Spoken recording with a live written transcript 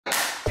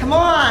come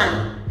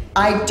on.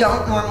 I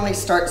don't normally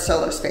start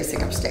solos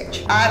facing up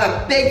stage. I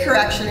have a big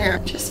correction here.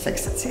 Just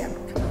fix it, Sam.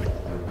 Come on.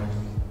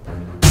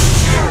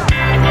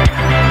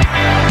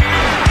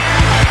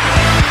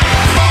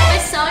 We're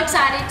so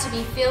excited to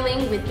be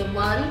filming with the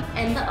one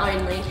and the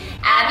only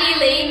Abby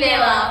Lee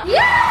Miller.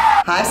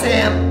 Yeah! Hi,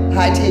 Sam.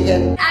 Hi,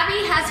 Tegan.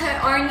 Abby has her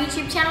own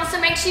YouTube channel, so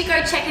make sure you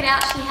go check it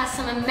out. She has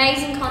some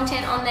amazing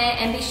content on there,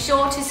 and be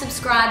sure to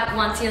subscribe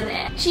once you're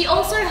there. She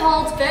also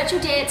holds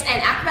virtual dance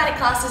and acrobatic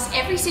classes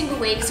every single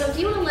week, so if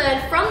you want to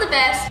learn from the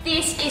best,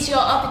 this is your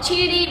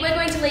opportunity. We're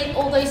going to leave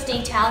all those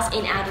details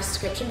in our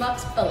description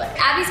box below.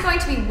 Abby's going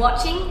to be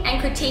watching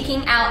and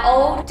critiquing our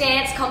old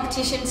dance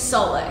competition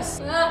solos.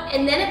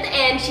 And then at the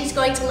end, she's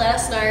going to let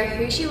us know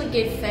who she would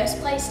give first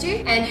place to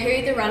and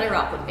who the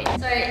runner-up would be.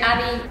 So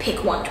Abby,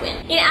 pick one to win.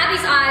 In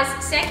Abby's eyes,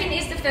 second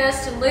is the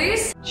first to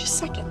lose. Just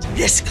second.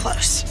 This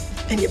close,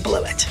 and you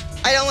blew it.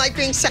 I don't like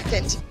being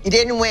second. You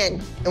didn't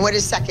win. And what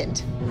is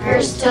second?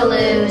 First to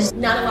lose.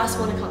 None of us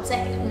want to come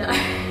second, no.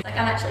 Like,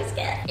 I'm actually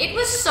scared. It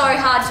was so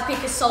hard to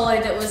pick a solo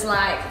that was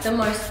like the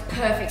most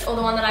perfect, or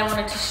the one that I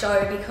wanted to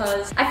show,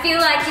 because I feel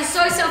like you're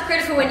so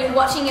self-critical when you're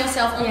watching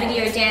yourself on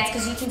video dance,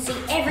 because you can see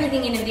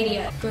everything in a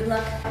video. Good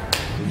luck.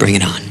 Bring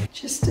it on.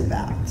 Just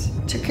about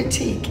to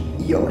critique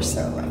your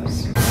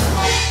solos.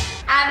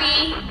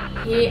 Abby,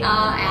 here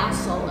are our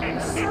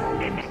solos.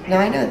 Now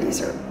I know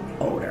these are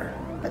older,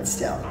 but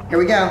still. Here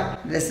we go.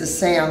 This is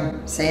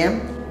Sam.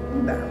 Sam,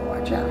 you better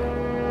watch out.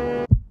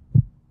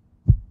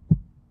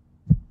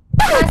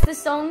 Guys, the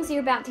songs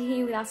you're about to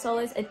hear with our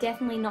solos are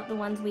definitely not the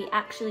ones we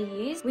actually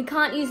use. We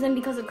can't use them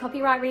because of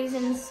copyright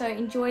reasons, so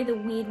enjoy the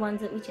weird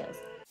ones that we chose.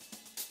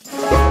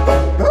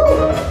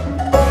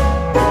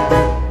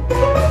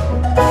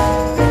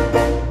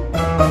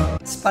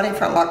 Spotting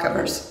front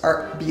walkovers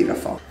are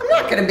beautiful. I'm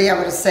not gonna be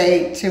able to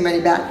say too many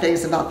bad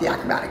things about the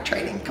acrobatic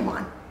training. Come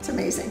on, it's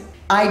amazing.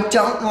 I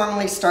don't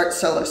normally start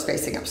solos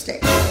facing up stage.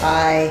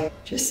 I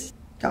just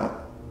don't.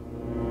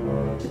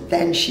 But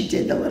then she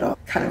did the little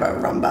kind of a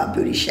rumba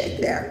booty shake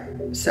there.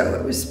 So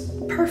it was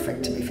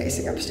perfect to be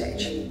facing up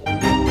stage.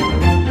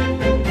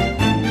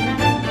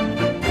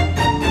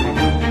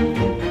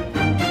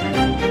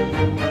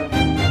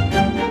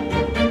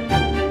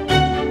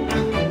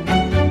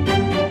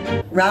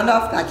 Round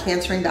off, back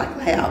handspring, back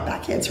layout,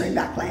 back handspring,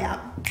 back layout.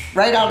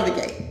 Right out of the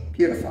gate.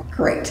 Beautiful.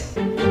 Great.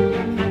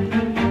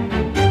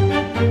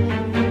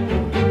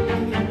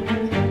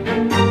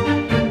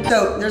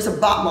 So there's a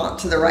battement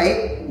to the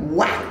right.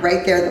 Whack,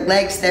 right there. The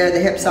legs there, the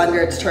hips under.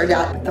 It's turned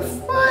out. The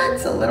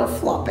front's a little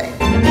flopping.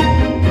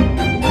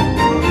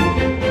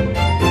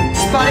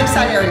 Spotting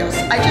side aerials.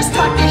 I just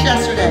taught these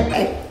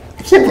yesterday.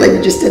 I can't believe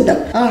you just did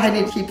them. Oh, I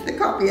need to keep the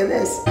copy of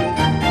this.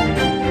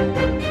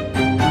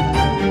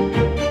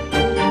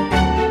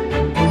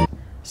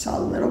 Saw a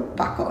little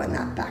buckle in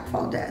that back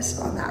Valdez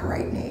on that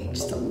right knee.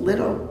 Just a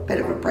little bit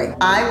of a break.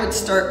 I would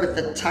start with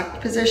the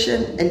tucked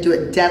position and do a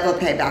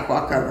développé back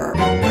walkover.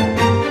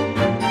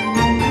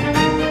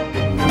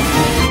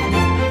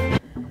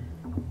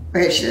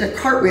 Okay, she did a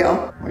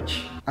cartwheel,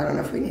 which I don't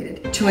know if we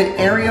needed, to an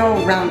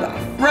aerial round off.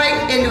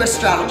 Right into a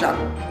straddle jump.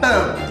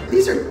 Boom.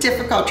 These are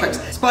difficult tricks.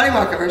 Spotting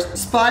walkovers,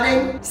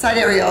 spotting side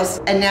aerials,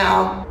 and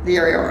now the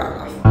aerial round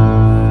off.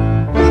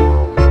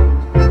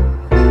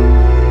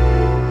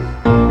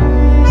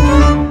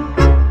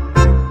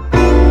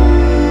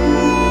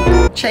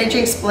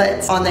 Changing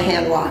splits on the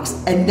hand walks.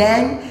 And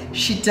then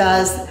she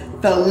does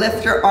the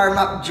lift her arm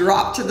up,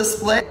 drop to the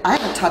split. I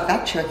haven't taught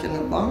that trick in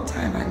a long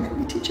time. I'm gonna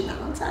be teaching that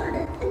on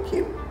Saturday. Thank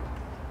you.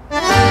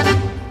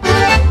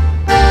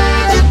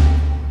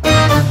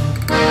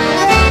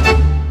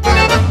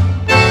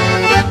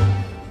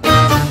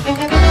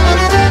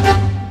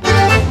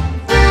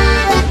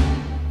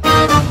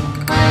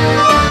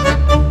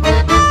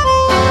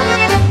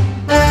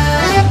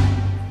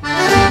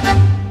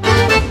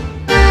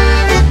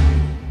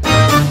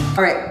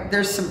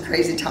 There's some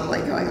crazy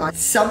tumbling going on.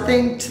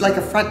 Something to like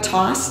a front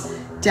toss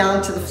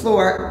down to the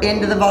floor,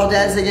 into the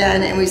Valdez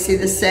again, and we see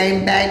the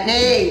same bent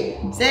knee.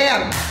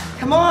 Sam,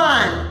 come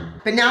on.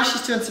 But now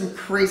she's doing some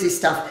crazy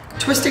stuff.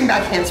 Twisting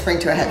back handspring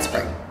to a head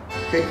spring.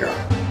 Good girl.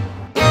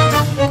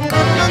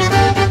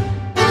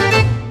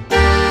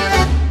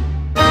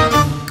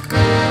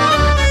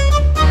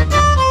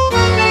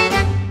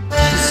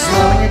 She's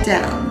slowing it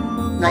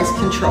down. Nice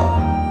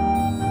control.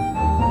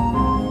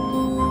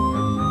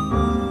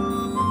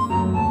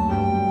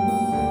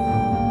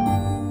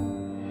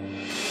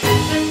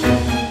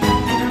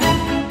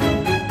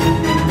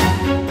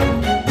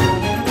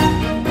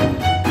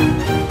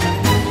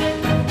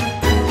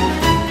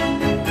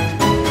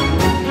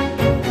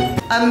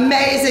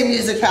 Amazing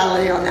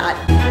musicality on that.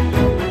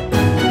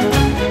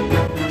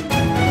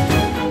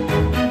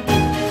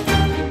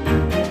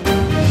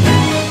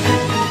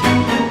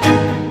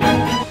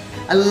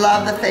 I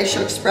love the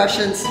facial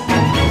expressions.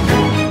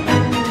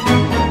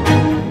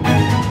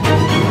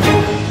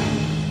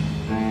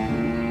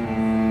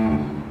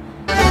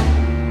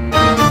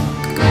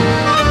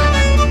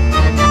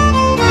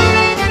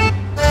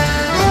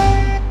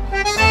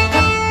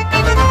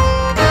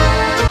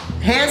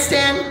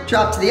 Handstand.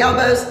 drop to the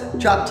elbows,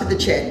 drop to the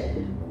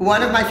chin.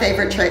 One of my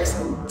favorite tricks,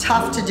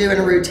 tough to do in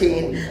a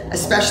routine,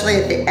 especially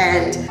at the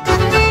end.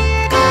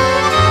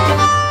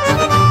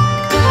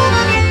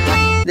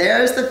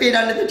 There's the feet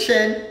under the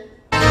chin.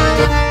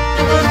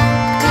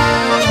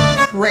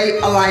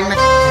 Great alignment.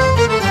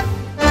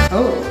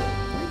 Oh,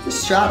 I like the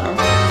straddle.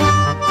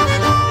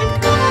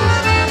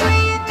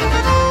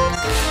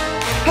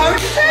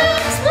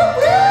 Potions,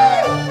 woo-woo!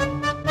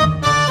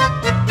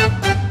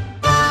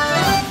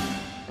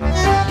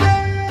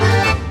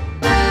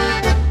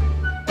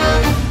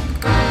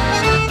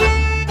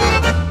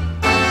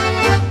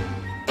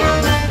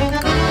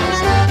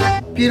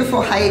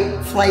 Beautiful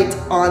height flight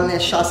on the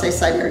chassé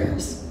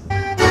Siberians.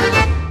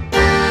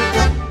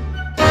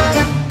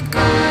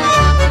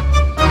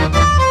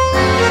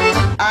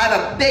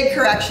 Big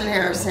correction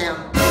here, Sam.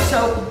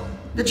 So,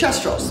 the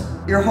chest rolls.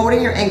 You're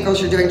holding your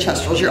ankles, you're doing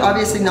chest rolls. You're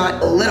obviously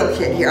not a little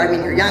kid here. I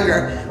mean, you're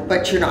younger,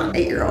 but you're not an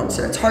 8-year-old,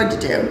 so it's hard to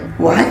do.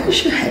 Why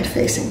is your head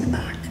facing the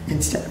back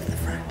instead of the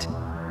front?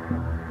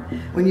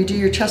 When you do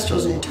your chest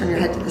rolls and you turn your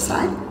head to the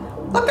side,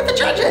 look at the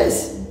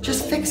judges.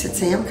 Just fix it,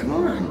 Sam, come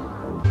on.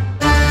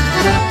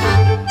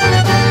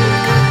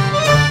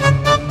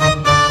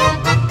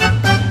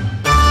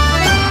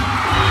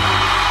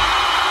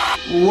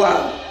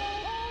 Whoa.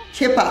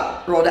 Kip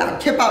up, roll down,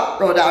 kip up,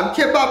 roll down,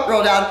 kip up,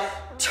 roll down,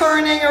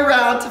 turning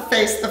around to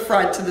face the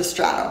front to the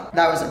straddle.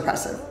 That was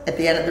impressive at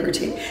the end of the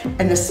routine.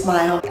 And the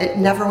smile, it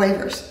never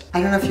wavers.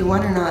 I don't know if you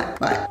won or not,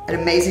 but an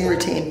amazing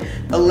routine.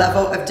 The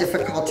level of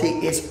difficulty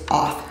is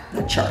off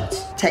the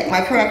charts. Take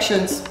my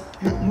corrections,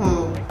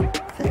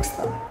 fix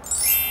them.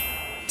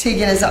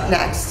 Tegan is up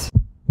next.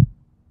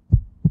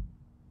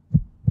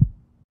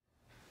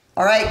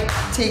 All right,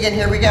 Tegan,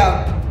 here we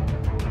go.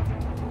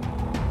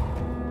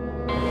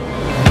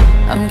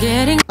 I'm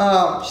getting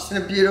just in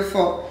a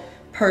beautiful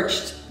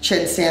perched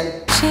chin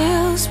stand.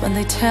 chills when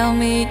they tell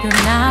me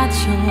you're not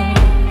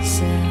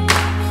yourself.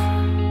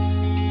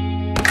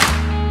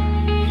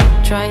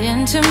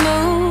 Trying to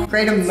move.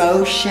 Great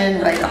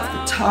emotion right off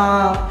the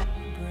top.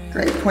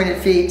 Great pointed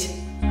feet.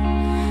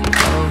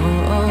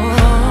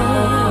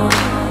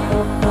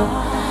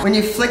 When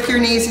you flick your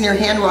knees in your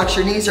hand walks,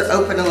 your knees are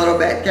open a little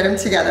bit. Get them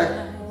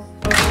together.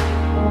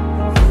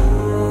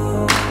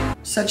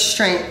 Such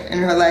strength in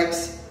her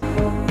legs.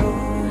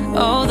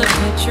 Oh, the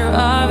picture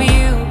of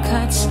you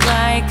cuts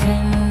like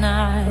a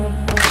knife.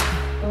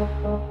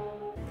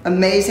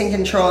 Amazing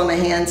control in the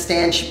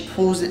handstand. She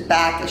pulls it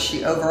back as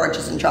she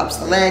overarches and drops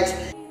the legs.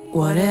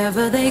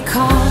 Whatever they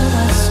call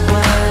us,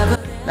 whatever.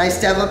 Nice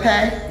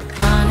développé.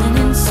 Running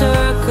in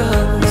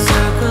circles,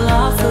 circle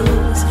of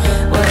fools.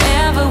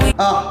 Whatever we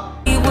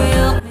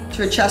will.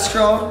 To a chest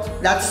roll.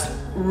 That's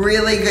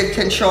really good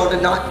control to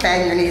not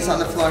bang your knees on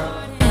the floor.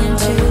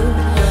 Into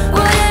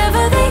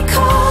whatever they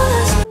call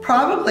us.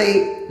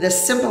 Probably the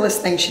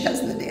simplest thing she does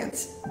in the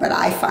dance, but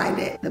I find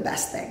it the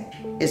best thing,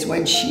 is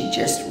when she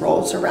just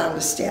rolls around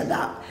to stand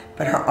up,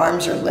 but her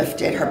arms are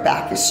lifted, her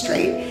back is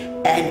straight,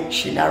 and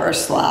she never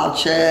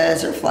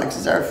slouches or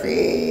flexes her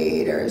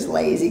feet or is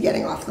lazy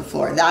getting off the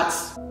floor.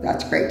 That's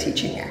great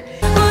teaching there.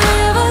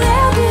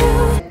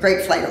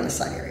 Great flight on the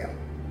side aerial.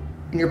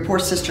 And your poor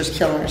sister's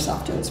killing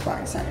herself doing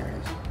sparring side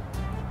aerials.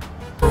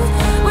 We're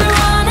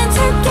running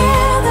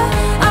together,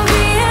 I'll be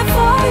here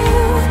for you.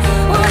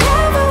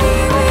 Whatever we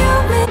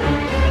will be.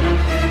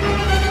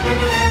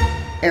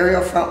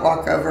 Aerial front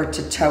walk over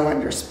to toe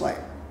under split.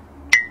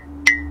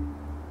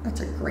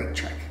 That's a great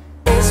trick.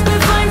 We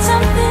find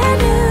something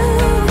new,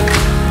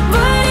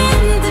 but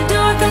in the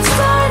dark I'm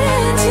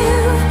starting to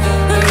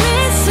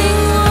missing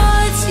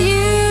what's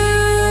you.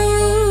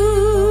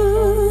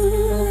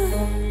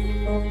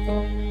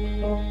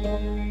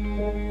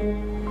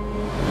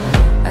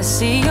 I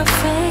see your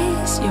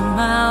face, your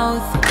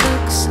mouth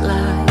looks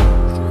like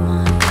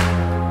mine.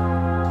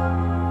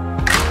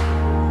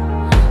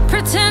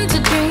 Pretend to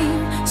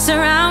dream,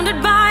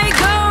 surrounded by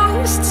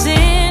ghosts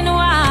in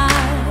white.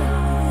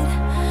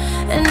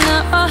 And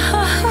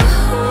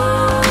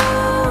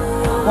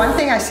one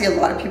thing I see a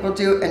lot of people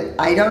do, and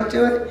I don't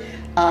do it,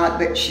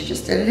 but she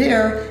just did it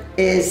here,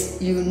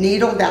 is you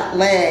needle that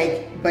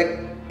leg, but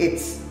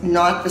it's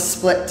not the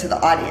split to the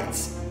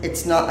audience.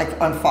 It's not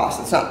like on false,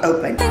 it's not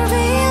open.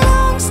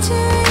 belongs to you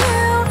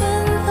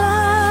and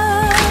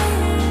I.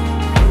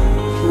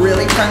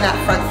 Really turn that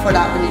front foot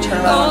out when you turn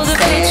around Oh, and the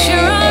picture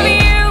of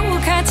you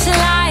cuts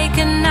like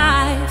a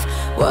knife.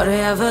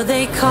 Whatever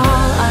they call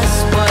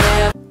us,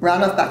 whatever.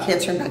 Round off back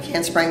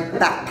handspring,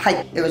 back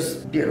pike. It was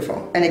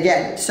beautiful. And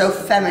again, so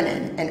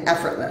feminine and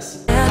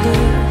effortless.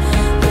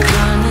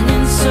 Running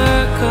in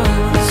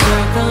circles,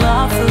 circle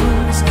of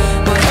fools.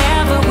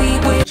 Whatever we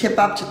will. Kip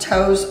up to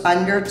toes,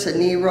 under to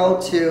knee roll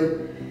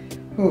to,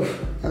 oof,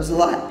 that was a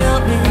lot.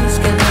 Got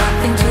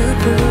nothing to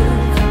prove.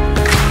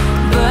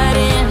 But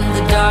in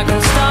the dark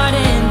I'm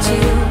starting to.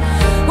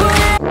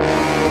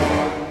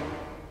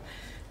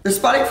 The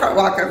spotting front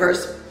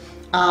walkovers,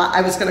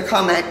 I was gonna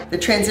comment, the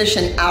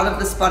transition out of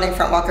the spotting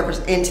front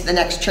walkovers into the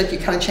next trick, you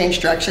kind of change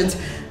directions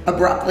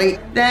abruptly.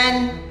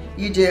 Then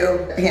you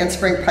do a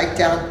handspring pike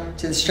down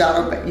to the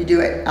straddle, but you do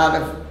it out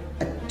of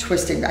a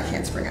twisting back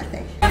handspring, I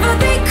think. Whatever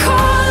they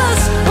call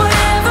us,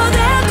 whatever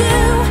they'll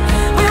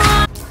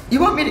do. You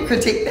want me to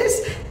critique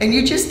this? And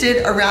you just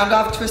did a round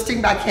off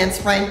twisting back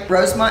handspring,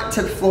 Rosemont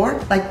to the floor,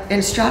 like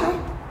in straddle?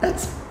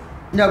 That's,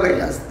 nobody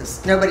does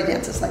this. Nobody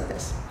dances like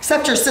this,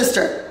 except your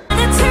sister.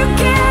 And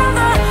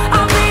together,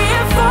 I'll be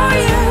here for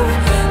you.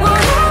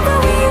 Whatever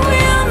we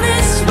will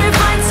miss, we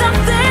find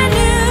something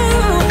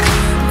new.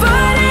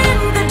 But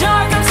in the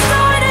dark, I'm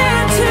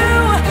starting to.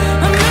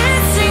 I'm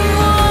missing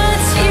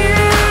what's you.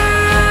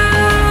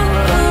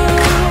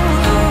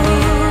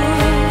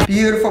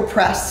 Beautiful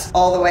press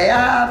all the way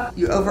up.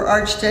 You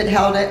overarched it,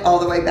 held it all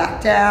the way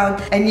back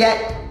down, and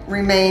yet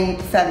remain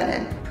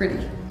feminine. Pretty.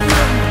 I'm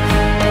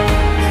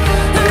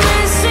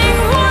missing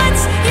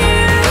what's you.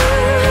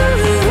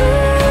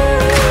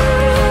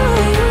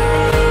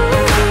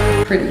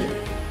 Pretty.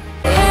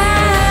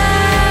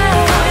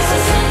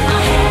 Voices in my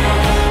head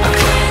are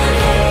killing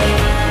me.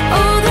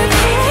 Oh, they're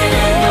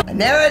killing me. And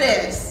there it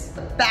is.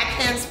 The back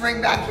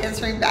handspring, back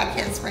handspring, back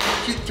handspring,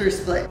 shoot through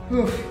split.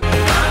 Oof.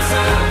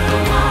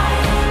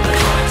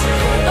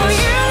 Oh,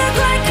 you look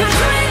like a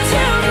dream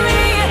to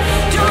me.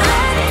 Don't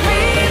let me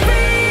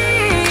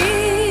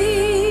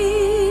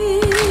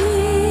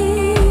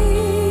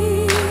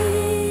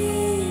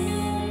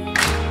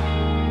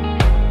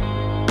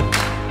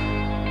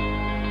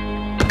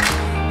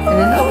And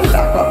another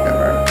back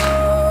walkover.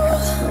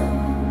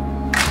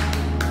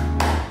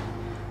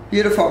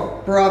 Beautiful,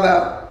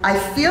 bravo. I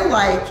feel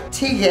like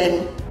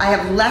Tegan, I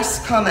have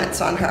less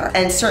comments on her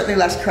and certainly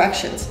less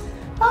corrections.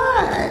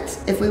 But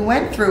if we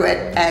went through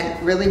it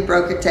and really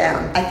broke it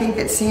down, I think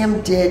that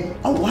Sam did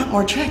a lot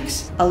more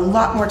tricks, a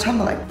lot more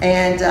tumbling,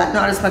 and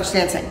not as much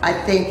dancing. I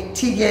think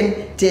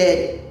Tegan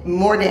did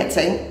more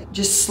dancing,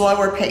 just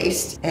slower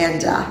paced,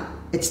 and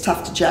it's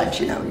tough to judge,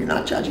 you know, you're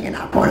not judging an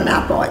apple and an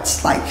apple,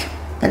 it's like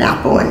an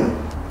apple and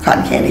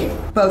cotton candy.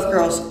 Both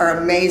girls are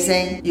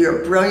amazing.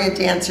 You're brilliant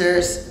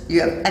dancers.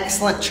 You have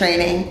excellent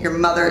training. Your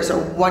mother is a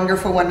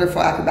wonderful,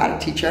 wonderful acrobatic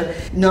teacher.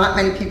 Not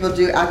many people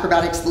do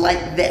acrobatics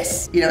like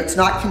this. You know, it's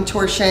not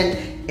contortion.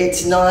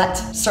 It's not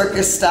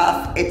circus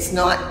stuff. It's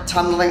not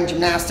tumbling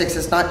gymnastics.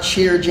 It's not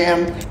cheer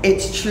gym.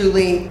 It's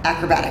truly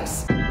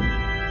acrobatics.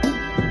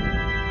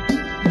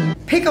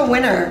 Pick a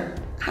winner.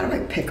 How do I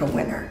pick a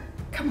winner?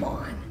 Come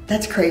on.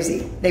 That's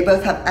crazy. They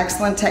both have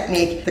excellent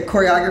technique. The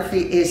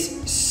choreography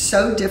is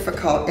so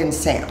difficult in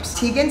Sam's.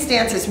 Tegan's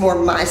dance is more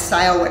my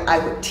style, what I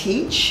would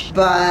teach,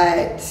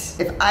 but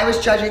if I was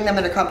judging them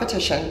in a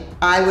competition,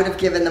 I would have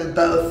given them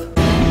both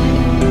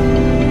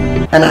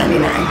a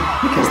 99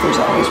 because there's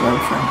always room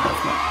for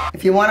improvement.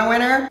 If you want a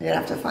winner, you're gonna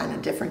have to find a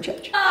different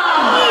judge.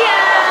 Oh,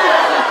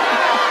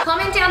 yeah!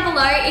 Comment down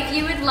below if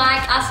you would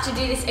like us to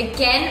do this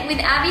again with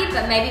Abby,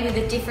 but maybe with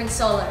a different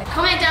solo.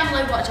 Comment down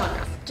below what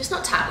genre. Just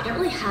not tap. We don't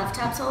really have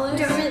tap solos. We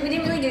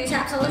didn't really do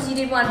tap solos. You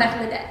did one back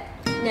in the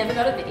day. Never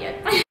got a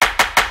video.